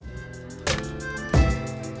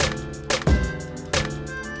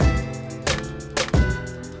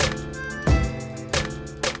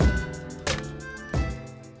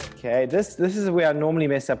Okay, this is where I normally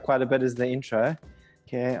mess up quite a bit is the intro.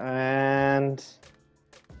 Okay, and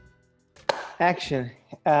action.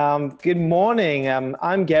 Good morning.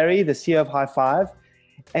 I'm Gary, the CEO of High Five,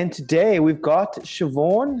 and today we've got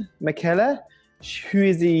Siobhan McKellar, who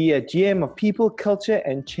is the GM of People, Culture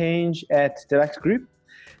and Change at Deluxe Group.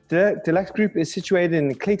 Deluxe Group is situated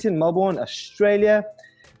in Clayton, Melbourne, Australia,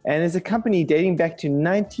 and is a company dating back to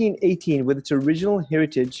 1918 with its original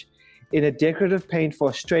heritage in a decorative paint for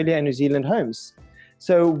Australia and New Zealand homes.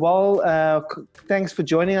 So, thanks for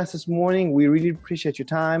joining us this morning. We really appreciate your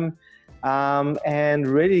time and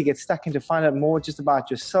really get stuck into find out more just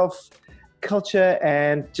about yourself, culture,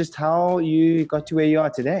 and just how you got to where you are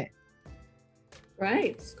today.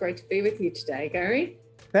 Great. It's great to be with you today, Gary.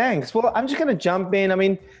 Thanks. Well, I'm just going to jump in. I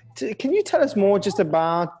mean, can you tell us more just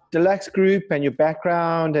about Deluxe Group and your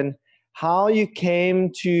background and how you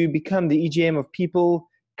came to become the EGM of People,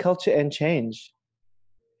 Culture and Change?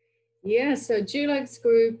 Yeah, so Deluxe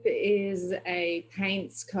Group is a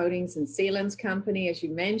paints, coatings and sealants company, as you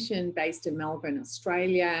mentioned, based in Melbourne,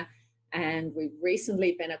 Australia. And we've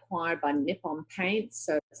recently been acquired by Nippon Paint.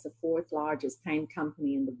 So it's the fourth largest paint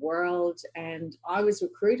company in the world. And I was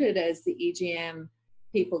recruited as the EGM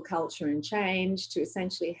People, Culture and Change to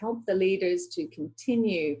essentially help the leaders to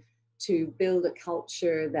continue to build a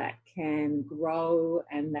culture that can grow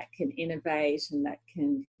and that can innovate and that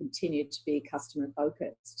can continue to be customer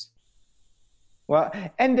focused. Well,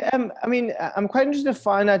 and I mean, I'm quite interested to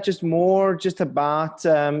find out just more just about,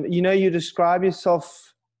 you describe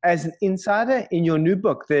yourself as an insider in your new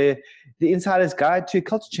book, the Insider's Guide to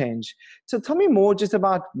Culture Change. So tell me more just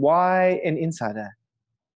about why an insider.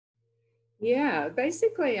 Yeah,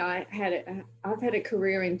 basically I've had a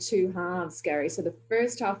career in two halves, Gary. So the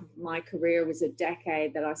first half of my career was a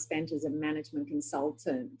decade that I spent as a management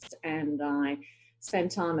consultant, and I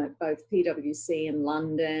spent time at both PwC in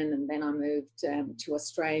London, and then I moved to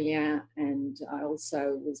Australia, and I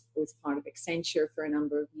also was part of Accenture for a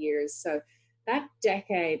number of years. So that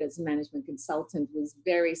decade as a management consultant was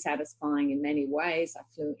very satisfying in many ways. I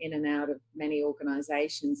flew in and out of many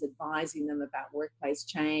organizations, advising them about workplace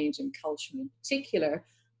change and culture in particular.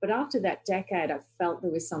 But after that decade, I felt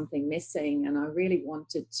there was something missing, and I really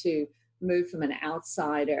wanted to move from an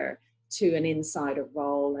outsider to an insider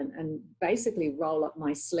role and basically roll up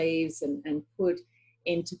my sleeves and put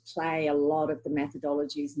into play a lot of the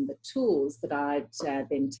methodologies and the tools that I'd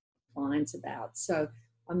been telling clients about. So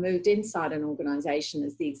I moved inside an organization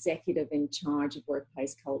as the executive in charge of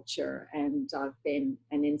workplace culture, and I've been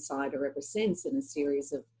an insider ever since in a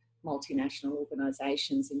series of multinational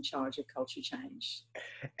organizations in charge of culture change.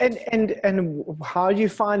 And how do you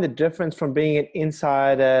find the difference from being an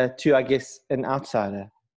insider to, I guess, an outsider?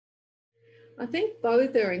 I think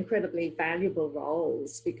both are incredibly valuable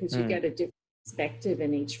roles because you get a different perspective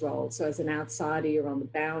in each role. So as an outsider, you're on the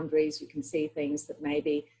boundaries, you can see things that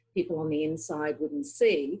maybe people on the inside wouldn't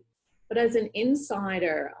see. But as an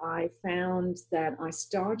insider, I found that I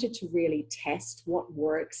started to really test what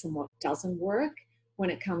works and what doesn't work when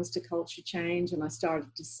it comes to culture change. And I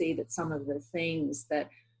started to see that some of the things that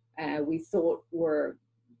we thought were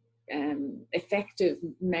effective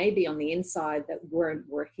maybe on the inside that weren't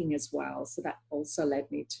working as well. So that also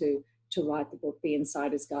led me to write the book, The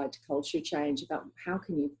Insider's Guide to Culture Change, about how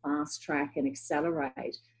can you fast track and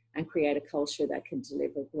accelerate and create a culture that can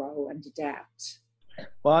deliver, grow, and adapt.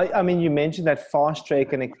 Well, I mean, you mentioned that fast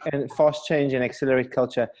track and fast change and accelerate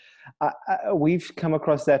culture. We've come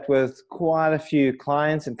across that with quite a few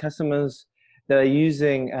clients and customers that are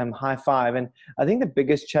using High Five. And I think the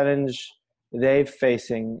biggest challenge they're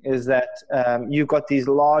facing is that you've got these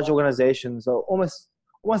large organizations, or almost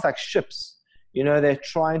like ships. They're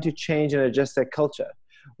trying to change and adjust their culture.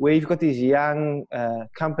 Where you've got these young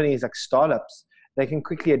companies like startups, they can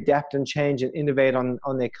quickly adapt and change and innovate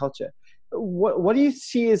on their culture. What do you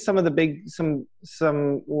see as some of the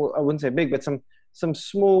well, I wouldn't say big, but some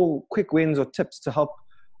small quick wins or tips to help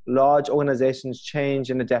large organizations change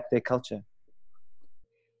and adapt their culture?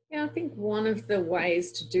 Yeah, I think one of the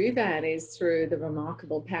ways to do that is through the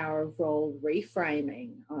remarkable power of role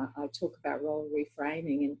reframing. I talk about role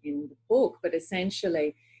reframing in the book, but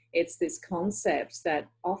essentially it's this concept that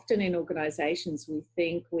often in organizations we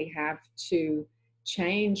think we have to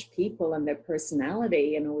change people and their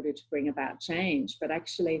personality in order to bring about change, but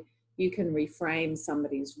actually you can reframe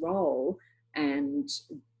somebody's role and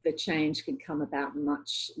the change can come about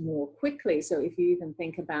much more quickly. So if you even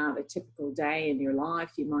think about a typical day in your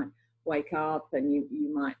life, you might wake up and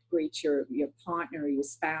you might greet your partner or your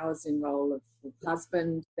spouse in role of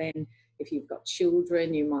husband. Then if you've got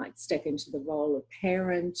children, you might step into the role of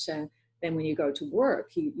parent. Then when you go to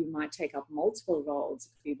work, you might take up multiple roles. It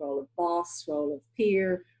could be role of boss, role of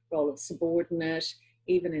peer, role of subordinate.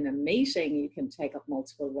 Even in a meeting, you can take up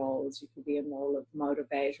multiple roles. You could be a role of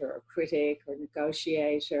motivator or critic or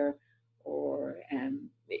negotiator or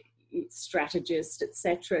strategist,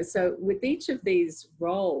 etc. So with each of these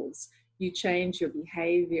roles, you change your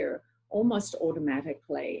behavior almost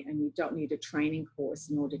automatically, and you don't need a training course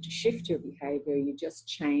in order to shift your behavior. You just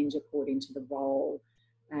change according to the role.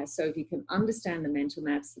 So if you can understand the mental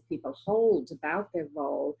maps that people hold about their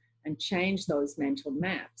role and change those mental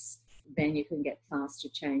maps, then you can get faster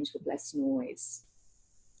change with less noise.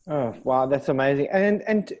 Oh, wow, that's amazing.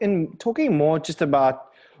 And in talking more just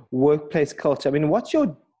about workplace culture, I mean, what's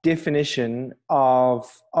your definition of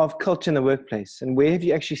culture in the workplace, and where have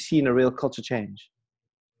you actually seen a real culture change?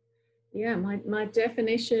 Yeah, my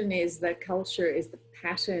definition is that culture is the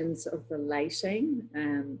patterns of relating,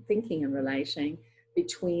 thinking and relating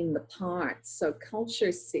between the parts. So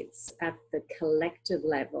culture sits at the collective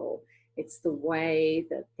level. It's the way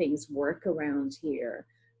that things work around here.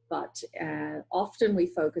 But often we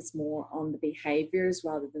focus more on the behaviors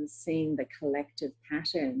rather than seeing the collective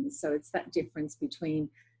patterns. So it's that difference between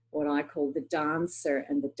what I call the dancer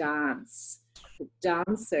and the dance. The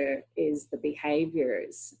dancer is the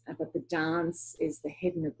behaviors, but the dance is the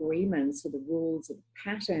hidden agreements or the rules and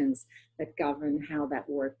patterns that govern how that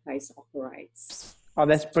workplace operates. Oh,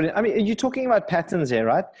 that's brilliant. I mean, you're talking about patterns here,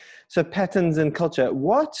 right? So patterns in culture.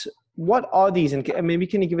 What are these? And maybe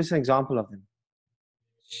can you give us an example of them?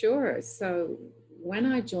 Sure. So when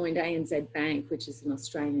I joined ANZ Bank, which is an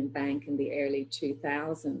Australian bank in the early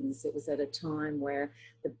 2000s, it was at a time where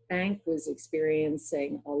the bank was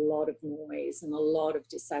experiencing a lot of noise and a lot of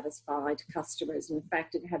dissatisfied customers. And in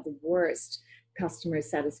fact, it had the worst customer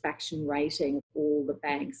satisfaction rating of all the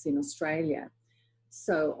banks in Australia.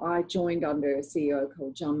 So I joined under a CEO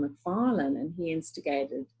called John McFarlane, and he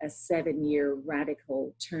instigated a 7-year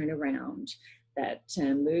radical turnaround that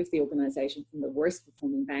moved the organization from the worst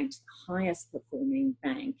performing bank to the highest performing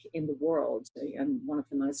bank in the world, and one of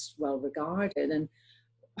the most well regarded. And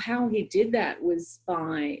how he did that was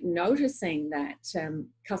by noticing that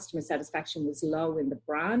customer satisfaction was low in the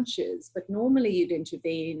branches, but normally you'd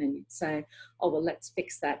intervene and you'd say, oh, well, let's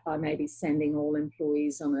fix that by maybe sending all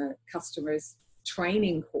employees on a customer's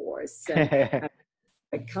training course.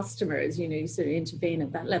 Customers, you sort of intervene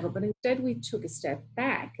at that level. But instead we took a step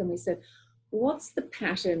back and we said, what's the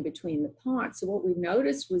pattern between the parts? So what we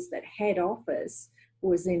noticed was that head office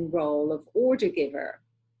was in role of order giver,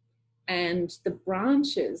 and the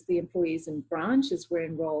branches, the employees in branches, were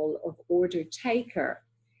in role of order taker.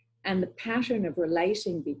 And the pattern of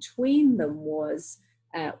relating between them was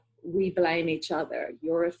we blame each other.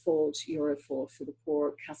 You're at fault for the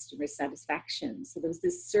poor customer satisfaction. So there was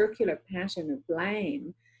this circular pattern of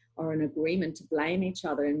blame, or an agreement to blame each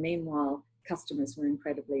other. And meanwhile, customers were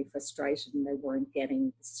incredibly frustrated and they weren't getting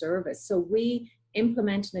the service. So we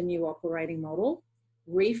implemented a new operating model,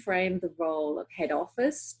 reframed the role of head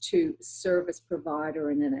office to service provider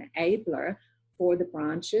and an enabler for the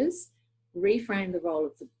branches, reframed the role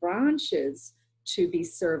of the branches to be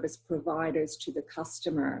service providers to the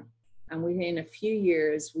customer. And within a few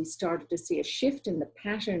years, we started to see a shift in the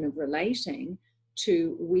pattern of relating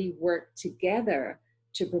to we work together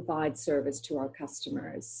to provide service to our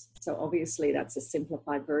customers. So obviously that's a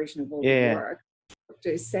simplified version of all the work.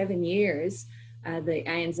 After 7 years, the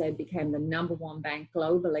ANZ became the #1 bank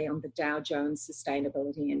globally on the Dow Jones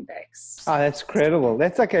Sustainability Index. Oh, that's incredible.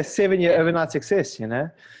 That's like a 7-year overnight success,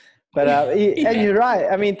 But and you're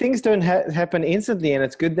right. I mean, things don't happen instantly, and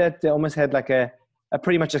it's good that they almost had like a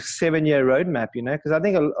pretty much a 7-year roadmap, because I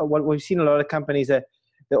think what we've seen a lot of companies that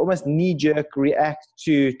they almost knee-jerk react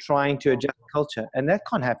to trying to adjust culture, and that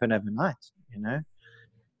can't happen overnight,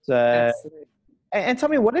 So, absolutely. And tell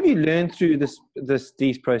me, what have you learned through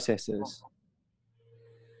these processes?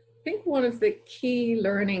 I think one of the key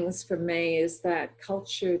learnings for me is that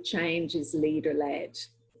culture change is leader-led.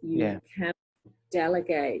 You can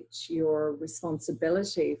delegate your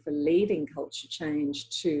responsibility for leading culture change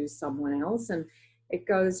to someone else. And it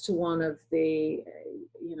goes to one of the,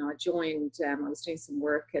 I joined, I was doing some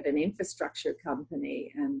work at an infrastructure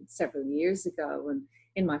company several years ago. And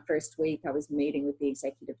in my first week, I was meeting with the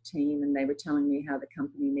executive team, and they were telling me how the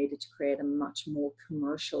company needed to create a much more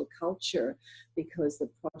commercial culture because the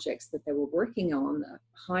projects that they were working on, a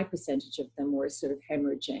high percentage of them were sort of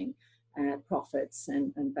hemorrhaging profits,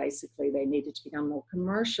 and basically they needed to become more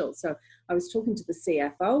commercial. So I was talking to the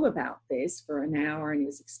CFO about this for an hour, and he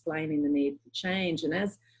was explaining the need for change. And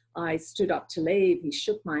as I stood up to leave, he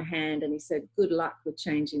shook my hand and he said, "Good luck with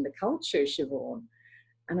changing the culture, Siobhan."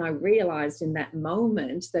 And I realized in that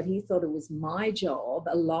moment that he thought it was my job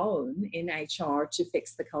alone in HR to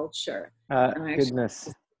fix the culture. And I actually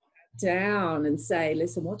Goodness. down and say,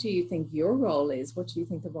 listen, what do you think your role is? What do you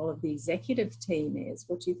think the role of the executive team is?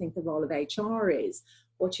 What do you think the role of HR is?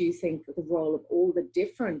 What do you think the role of all the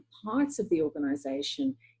different parts of the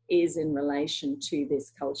organization is in relation to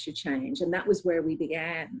this culture change? And that was where we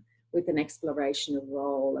began with an exploration of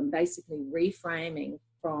role and basically reframing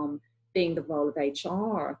from being the role of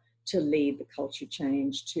HR to lead the culture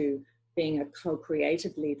change to being a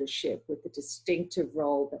co-creative leadership with the distinctive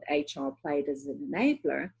role that HR played as an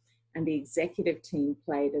enabler and the executive team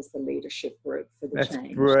played as the leadership group for the change.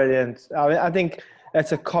 That's brilliant. I think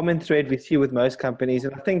that's a common thread we see with most companies.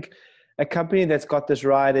 And I think a company that's got this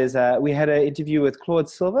right is, we had an interview with Claude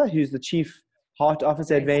Silver, who's the chief heart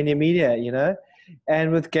officer at Vayner Media, you know,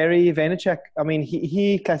 and with Gary Vaynerchuk. I mean,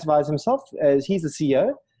 he classifies himself as, he's the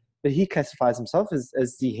CEO, but he classifies himself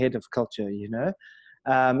as the head of culture, you know.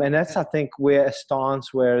 And that's, I think, where a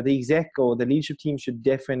stance where the exec or the leadership team should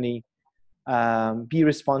definitely be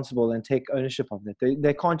responsible and take ownership of it.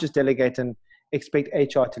 They can't just delegate and expect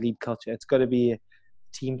HR to lead culture. It's got to be a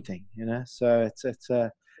team thing, you know. So it's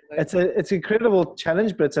an incredible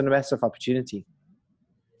challenge, but it's a massive opportunity.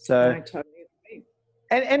 So I totally agree.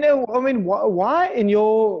 and I mean, why in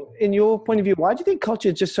your point of view, why do you think culture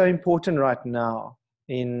is just so important right now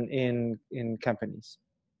in companies?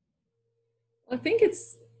 I think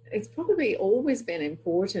it's probably always been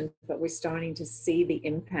important, but we're starting to see the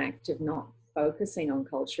impact of not focusing on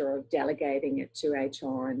culture or delegating it to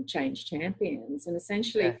HR and change champions. And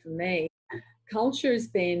essentially for me, culture has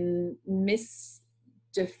been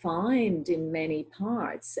misdefined in many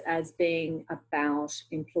parts as being about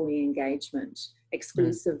employee engagement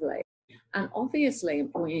exclusively. And obviously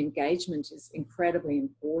employee engagement is incredibly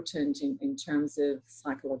important in terms of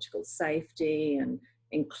psychological safety and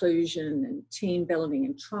inclusion and team building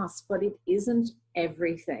and trust, but it isn't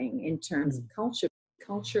everything in terms of culture.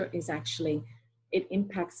 Culture is actually, it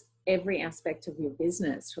impacts every aspect of your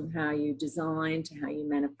business, from how you design to how you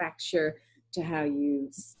manufacture to how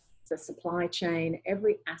you the supply chain.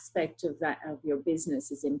 Every aspect of your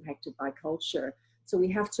business is impacted by culture. So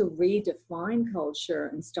we have to redefine culture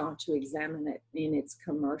and start to examine it in its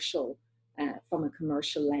commercial from a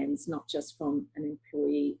commercial lens, not just from an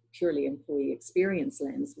purely employee experience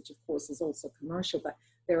lens, which of course is also commercial, but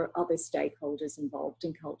there are other stakeholders involved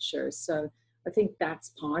in culture. So I think that's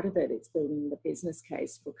part of it. It's building the business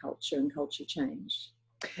case for culture and culture change.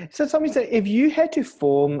 So somebody said, if you had to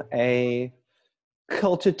form a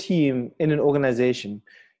culture team in an organization,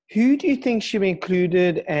 who do you think should be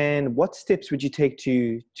included and what steps would you take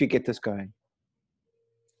to get this going?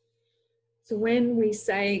 So when we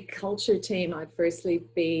say culture team, I'd firstly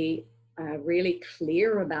be really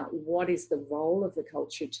clear about what is the role of the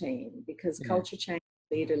culture team, because culture change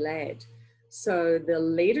is leader-led. So the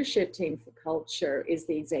leadership team for culture is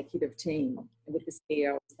the executive team with the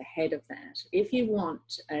CEO as the head of that. If you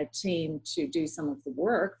want a team to do some of the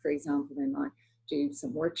work, for example, they might do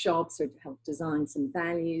some workshops or to help design some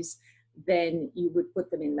values, then you would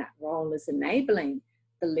put them in that role as enabling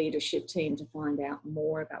the leadership team to find out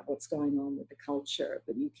more about what's going on with the culture.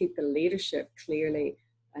 But you keep the leadership clearly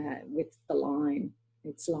with the line,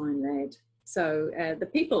 it's line-led. So the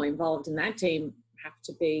people involved in that team have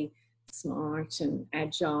to be smart and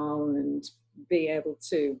agile and be able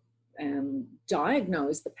to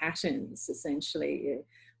diagnose the patterns, essentially.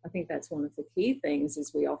 I think that's one of the key things,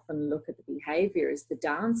 is we often look at the behaviors, the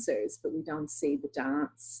dancers, but we don't see the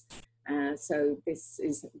dance. So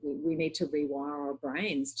we need to rewire our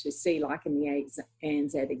brains to see, like in the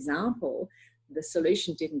ANZ example, the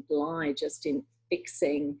solution didn't lie just in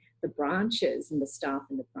fixing the branches and the staff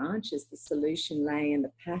in the branches. The solution lay in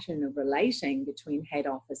the pattern of relating between head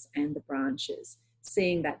office and the branches.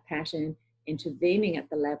 Seeing that pattern, intervening at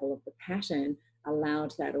the level of the pattern,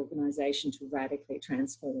 allowed that organization to radically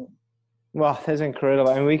transform. Wow, that's incredible.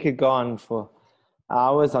 I mean, we could go on for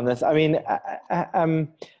hours on this. I mean,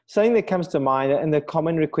 something that comes to mind, and the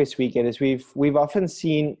common request we get is we've often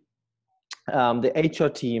seen the HR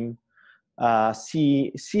team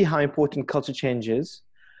see how important culture change is,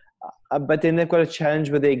 but then they've got a challenge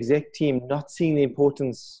with the exec team not seeing the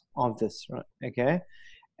importance of this, right? Okay,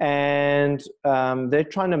 and they're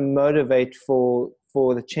trying to motivate for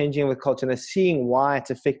the changing of the culture, and they're seeing why it's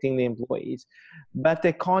affecting the employees, but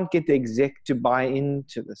they can't get the exec to buy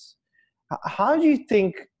into this. How do you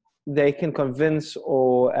think they can convince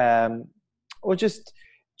or just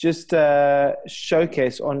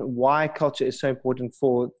showcase on why culture is so important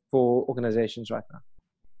for organizations right now?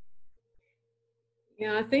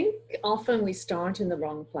 Yeah, I think often we start in the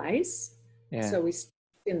wrong place. Yeah. So we start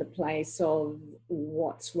in the place of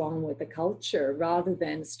what's wrong with the culture rather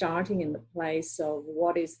than starting in the place of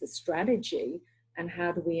what is the strategy and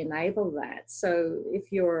how do we enable that. So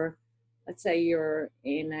if you're, let's say you're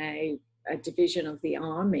in a division of the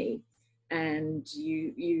army and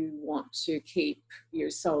you want to keep your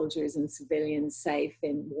soldiers and civilians safe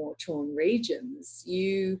in war-torn regions,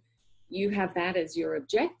 you have that as your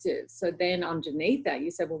objective. So then underneath that,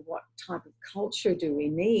 you say, well, what type of culture do we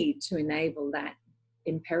need to enable that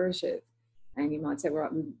imperative? And you might say, well,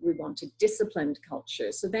 we want a disciplined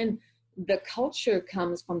culture. So then the culture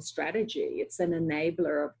comes from strategy. It's an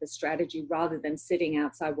enabler of the strategy rather than sitting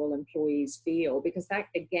outside what employees feel, because that,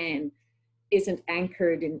 again, isn't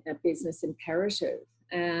anchored in a business imperative.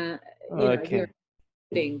 You're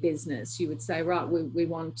business, you would say, right, we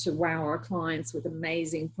want to wow our clients with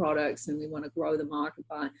amazing products and we want to grow the market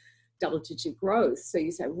by double-digit growth. So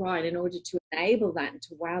you say, right, in order to enable that and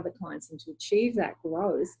to wow the clients and to achieve that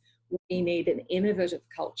growth, we need an innovative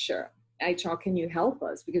culture. HR, can you help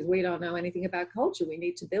us? Because we don't know anything about culture. We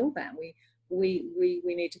need to build that. We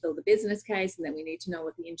need to build a business case, and then we need to know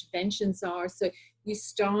what the interventions are. So you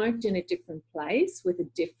start in a different place with a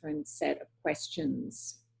different set of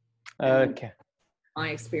questions. Okay. My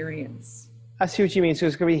experience. I see what you mean. So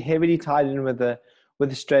it's going to be heavily tied in with the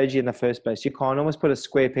strategy in the first place. You can't almost put a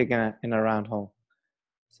square peg in a round hole.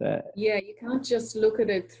 So yeah, you can't just look at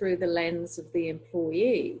it through the lens of the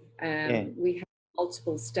employee. We have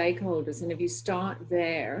multiple stakeholders, and if you start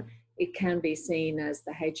there, it can be seen as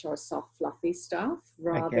the HR soft, fluffy stuff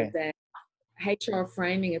rather than HR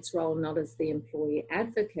framing its role not as the employee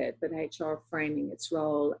advocate, but HR framing its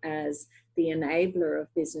role as the enabler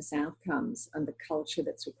of business outcomes and the culture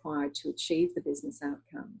that's required to achieve the business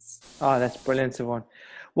outcomes. Oh, that's brilliant, Siobhan.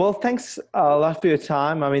 Well, thanks a lot for your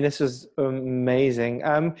time. I mean, this is amazing.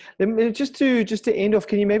 Just to end off,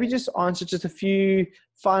 can you maybe just answer just a few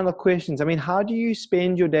final questions? I mean, how do you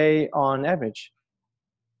spend your day on average?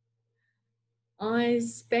 I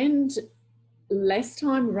spend less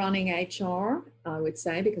time running HR, I would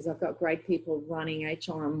say, because I've got great people running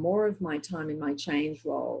HR, and more of my time in my change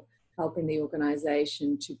role, helping the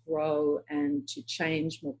organization to grow and to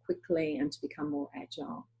change more quickly and to become more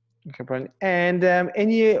agile. Okay, brilliant. And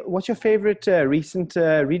what's your favorite recent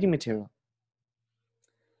reading material?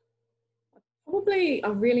 Probably, I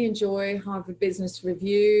really enjoy Harvard Business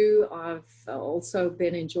Review. I've also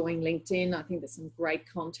been enjoying LinkedIn. I think there's some great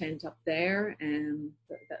content up there, and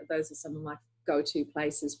those are some of my go-to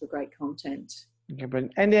places for great content. Okay,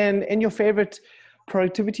 brilliant. And then, your favorite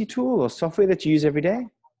productivity tool or software that you use every day?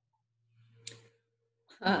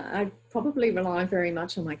 I probably rely very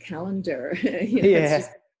much on my calendar. It's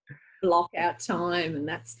just block out time, and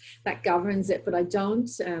that governs it. But I don't.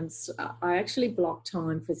 I actually block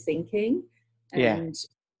time for thinking and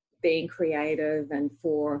being creative, and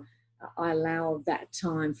I allow that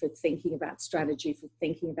time for thinking about strategy, for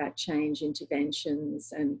thinking about change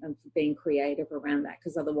interventions, and for being creative around that,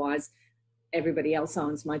 because otherwise everybody else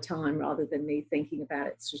owns my time rather than me thinking about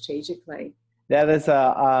it strategically. That is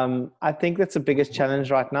I think that's the biggest challenge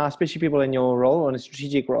right now, especially people in your role or in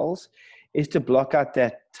strategic roles, is to block out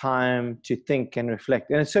that time to think and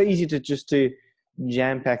reflect. And it's so easy to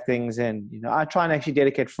jam pack things in. I try and actually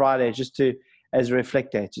dedicate Friday just as a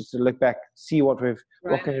reflect day, just to look back, see what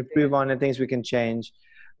can improve on and things we can change.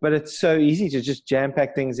 But it's so easy to just jam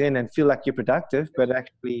pack things in and feel like you're productive, but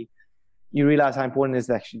actually you realize how important it is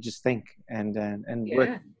to actually just think and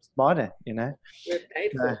work smarter, We're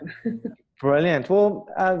paid for. Brilliant. Well,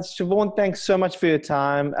 Siobhan, thanks so much for your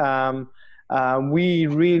time. We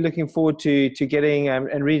really looking forward to getting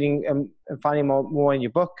and reading and finding more in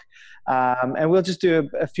your book. And we'll just do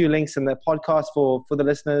a few links in the podcast for the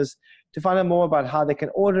listeners to find out more about how they can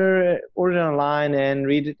order it online and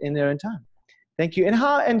read it in their own time. Thank you.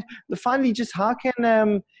 And finally, just how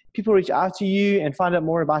can people reach out to you and find out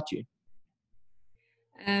more about you?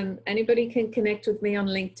 Anybody can connect with me on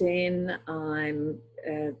LinkedIn.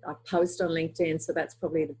 I post on LinkedIn, so that's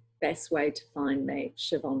probably the best way to find me,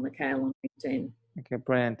 Siobhan McHale on LinkedIn. Okay,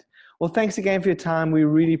 brilliant. Well, thanks again for your time. We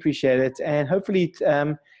really appreciate it. And hopefully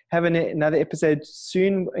have another episode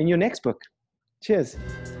soon in your next book. Cheers.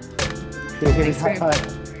 Thanks very much.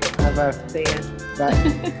 High five. See ya. Bye.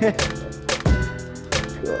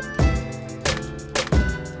 Cool.